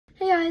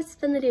guys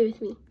spend the day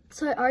with me.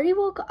 So I already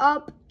woke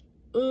up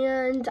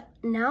and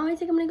now I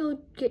think I'm gonna go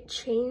get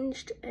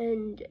changed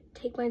and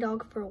take my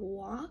dog for a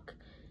walk.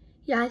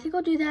 Yeah, I think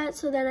I'll do that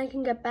so then I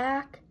can get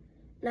back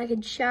and I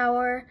can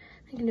shower,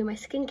 I can do my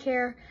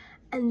skincare,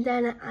 and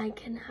then I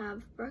can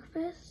have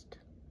breakfast.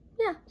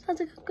 Yeah, sounds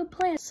like a good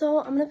plan. So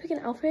I'm gonna pick an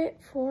outfit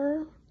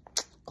for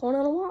going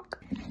on a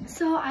walk.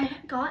 So I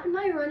got in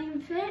my running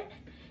fit,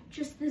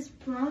 just this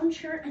brown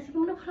shirt. I think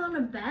I'm gonna put on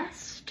a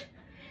vest.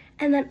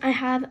 And then I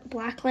have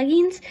black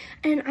leggings,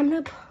 and I'm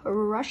gonna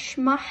brush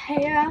my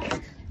hair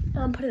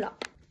and put it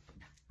up.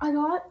 I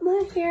got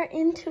my hair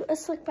into a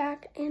slick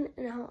back, and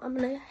now I'm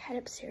gonna head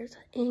upstairs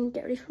and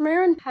get ready for my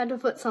run. Had to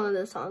put some of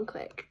this on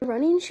quick.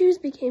 Running shoes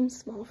became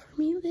small for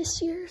me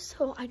this year,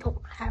 so I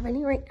don't have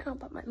any right now,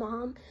 but my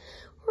mom,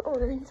 we're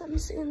ordering some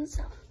soon,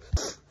 so.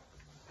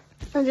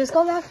 I just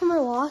got back from my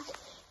walk.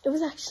 It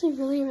was actually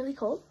really, really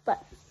cold,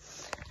 but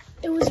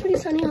it was pretty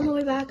sunny on the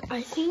way back.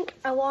 I think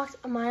I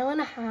walked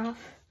 1.5 miles,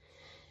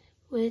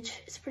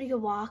 which is a pretty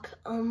good walk.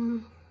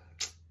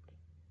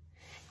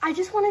 I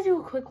just want to do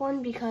a quick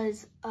one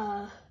because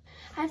I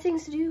have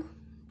things to do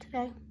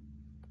today.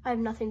 I have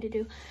nothing to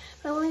do,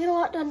 but I want to get a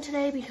lot done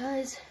today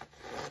because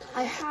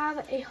I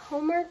have a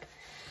homework.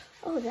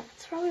 Oh,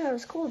 that's probably why it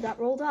was cold. That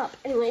rolled up.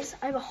 Anyways,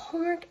 I have a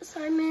homework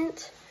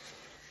assignment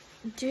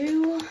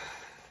due.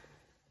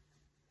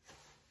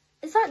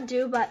 It's not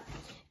due, but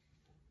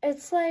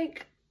it's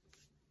like,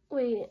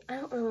 wait, I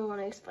don't really want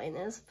to explain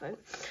this, but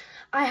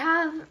I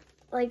have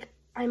like,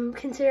 I'm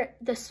considered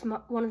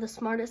one of the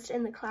smartest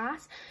in the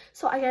class.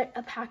 So I get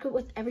a packet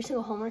with every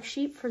single homework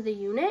sheet for the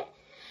unit,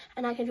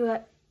 and I can do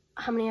it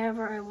how many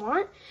ever I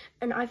want.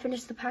 And I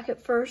finished the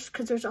packet first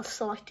because there's a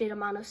selected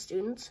amount of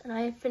students, and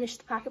I finished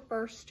the packet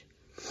first.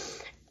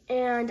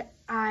 And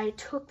I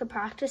took the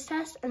practice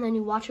test, and then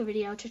you watch a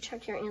video to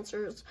check your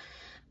answers,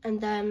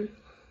 and then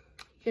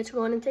you get to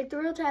go in and take the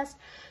real test.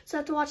 So I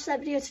have to watch that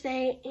video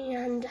today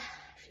and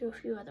do a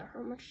few other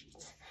homework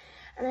sheets.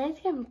 And I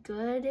think I'm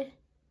good.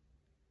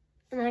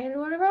 And then I can do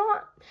whatever I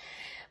want.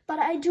 But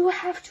I do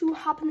have to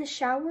hop in the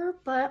shower,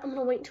 but I'm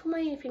gonna wait until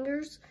my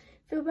fingers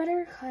feel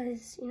better,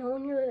 because you know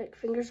when your like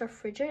fingers are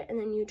frigid and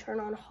then you turn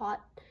on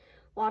hot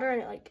water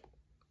and it like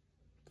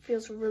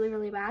feels really,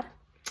 really bad.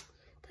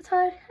 That's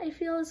how I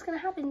feel is gonna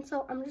happen.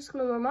 So I'm just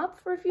gonna warm up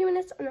for a few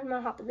minutes and then I'm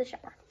gonna hop in the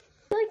shower.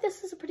 I feel like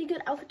this is a pretty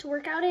good outfit to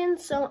work out in,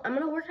 so I'm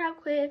gonna work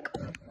out quick.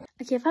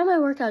 I can't find my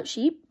workout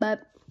sheet,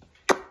 but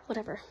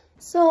whatever.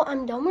 So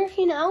I'm done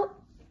working out.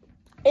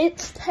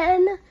 It's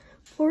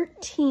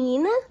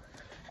 10:14,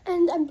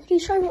 and I'm pretty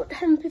sure about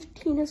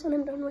 10:15 is when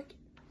I'm done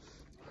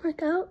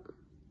workout.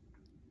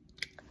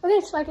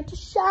 Okay, so I get to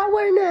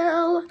shower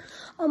now.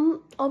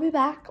 I'll be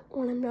back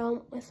when I'm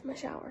done with my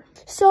shower.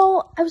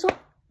 So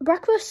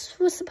breakfast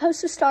was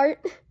supposed to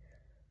start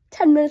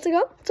 10 minutes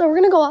ago, so we're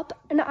gonna go up,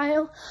 and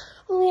I'll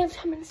only have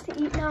 10 minutes to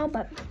eat now,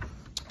 but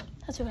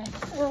that's okay.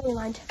 I don't really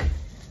mind.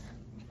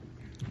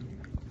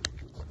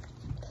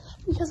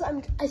 Because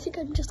I think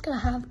I'm just gonna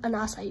have an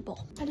acai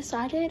bowl. I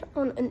decided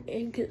on an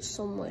egg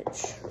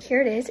sandwich.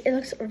 Here it is. It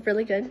looks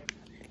really good.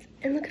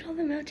 And look at all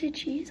the melted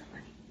cheese on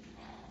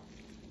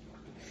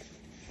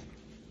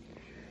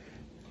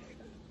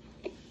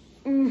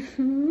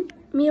it.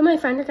 Me and my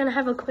friend are gonna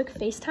have a quick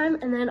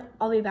FaceTime, and then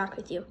I'll be back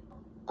with you.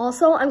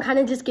 Also, I'm kind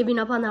of just giving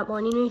up on that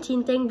morning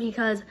routine thing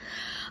because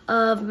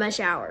of my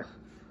shower.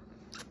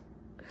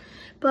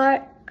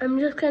 But I'm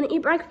just gonna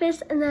eat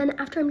breakfast, and then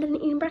after I'm done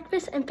eating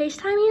breakfast and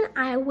FaceTiming,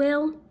 I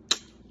will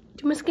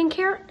do my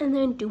skincare and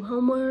then do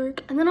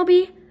homework, and then I'll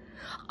be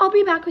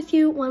back with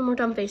you when we're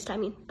done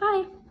FaceTiming.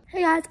 Bye.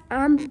 Hey guys,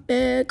 I'm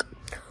back.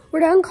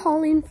 We're done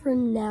calling for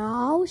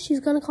now. She's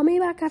gonna call me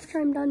back after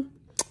I'm done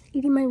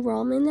eating my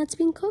ramen that's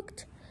being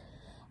cooked.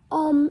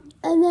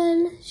 And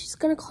then she's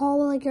gonna call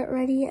while I get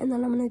ready, and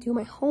then I'm gonna do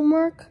my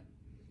homework.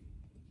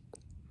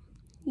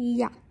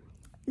 Yeah,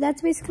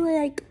 that's basically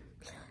like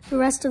the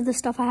rest of the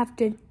stuff I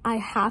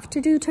have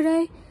to do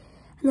today,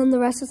 and then the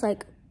rest is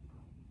like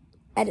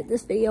edit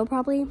this video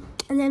probably,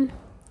 and then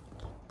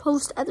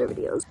post other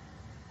videos.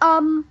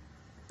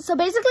 So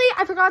basically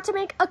I forgot to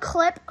make a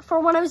clip for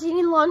when I was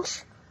eating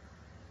lunch,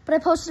 but I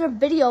posted a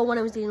video when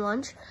I was eating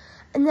lunch,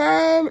 and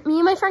then me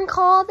and my friend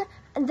called,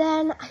 and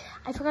then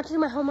I forgot to do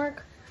my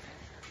homework,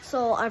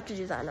 so I have to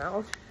do that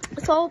now.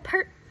 So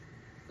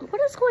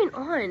what is going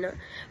on?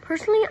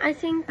 Personally, I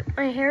think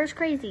my hair is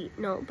crazy.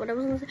 No, but I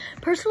was gonna say,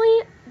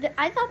 personally,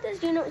 I thought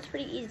this unit was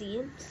pretty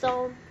easy.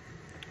 So,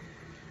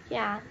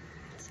 yeah,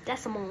 it's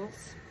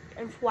decimals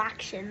and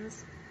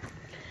fractions,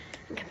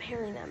 and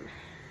comparing them,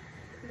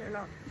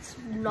 it's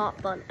not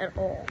fun at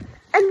all.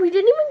 And we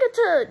didn't even get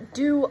to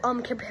do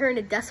comparing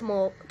a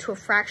decimal to a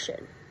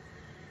fraction.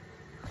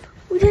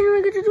 We didn't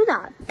even get to do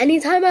that.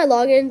 Anytime I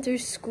log in through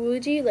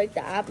Schoology, like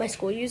the app my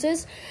school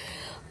uses,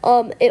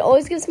 it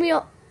always gives me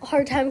a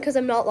hard time because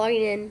I'm not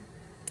logging in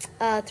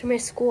through my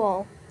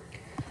school.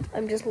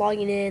 I'm just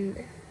logging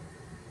in.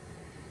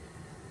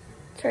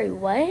 Sorry,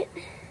 what?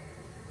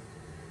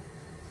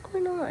 What's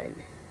going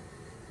on?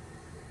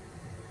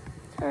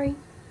 Sorry.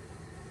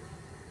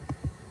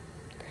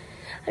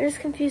 I'm just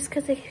confused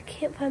because I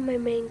can't find my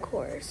main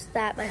course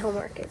that my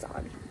homework is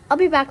on. I'll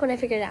be back when I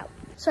figure it out.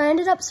 So I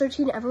ended up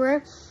searching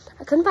everywhere.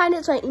 I couldn't find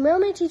it, so I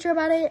emailed my teacher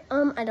about it.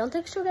 I don't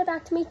think she'll get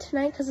back to me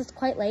tonight because it's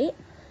quite late.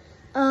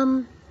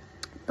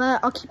 But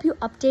I'll keep you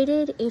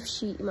updated if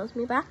she emails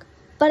me back.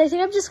 But I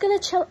think I'm just gonna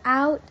chill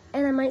out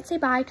and I might say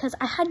bye because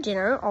I had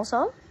dinner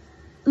also.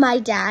 My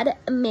dad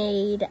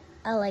made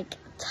a like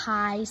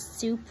Thai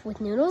soup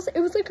with noodles. It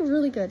was like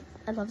really good.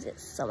 I loved it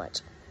so much.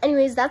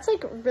 Anyways, that's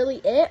like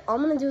really it. All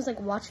I'm gonna do is like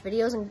watch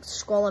videos and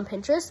scroll on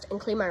Pinterest and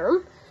clean my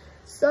room.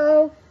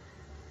 So,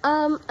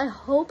 I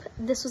hope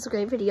this was a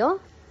great video.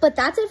 But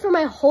that's it for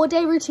my whole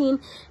day routine.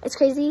 It's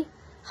crazy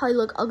how I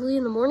look ugly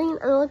in the morning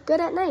and I look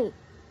good at night.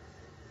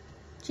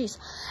 Jeez.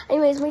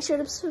 Anyways, make sure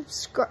to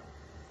subscribe.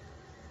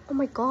 Oh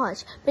my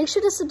gosh. Make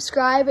sure to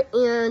subscribe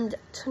and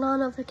turn on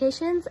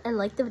notifications and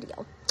like the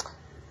video.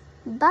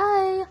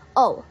 Bye.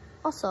 Oh,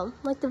 also,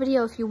 like the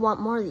video if you want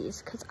more of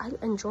these because I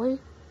enjoy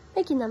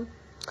making them.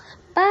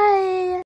 Bye.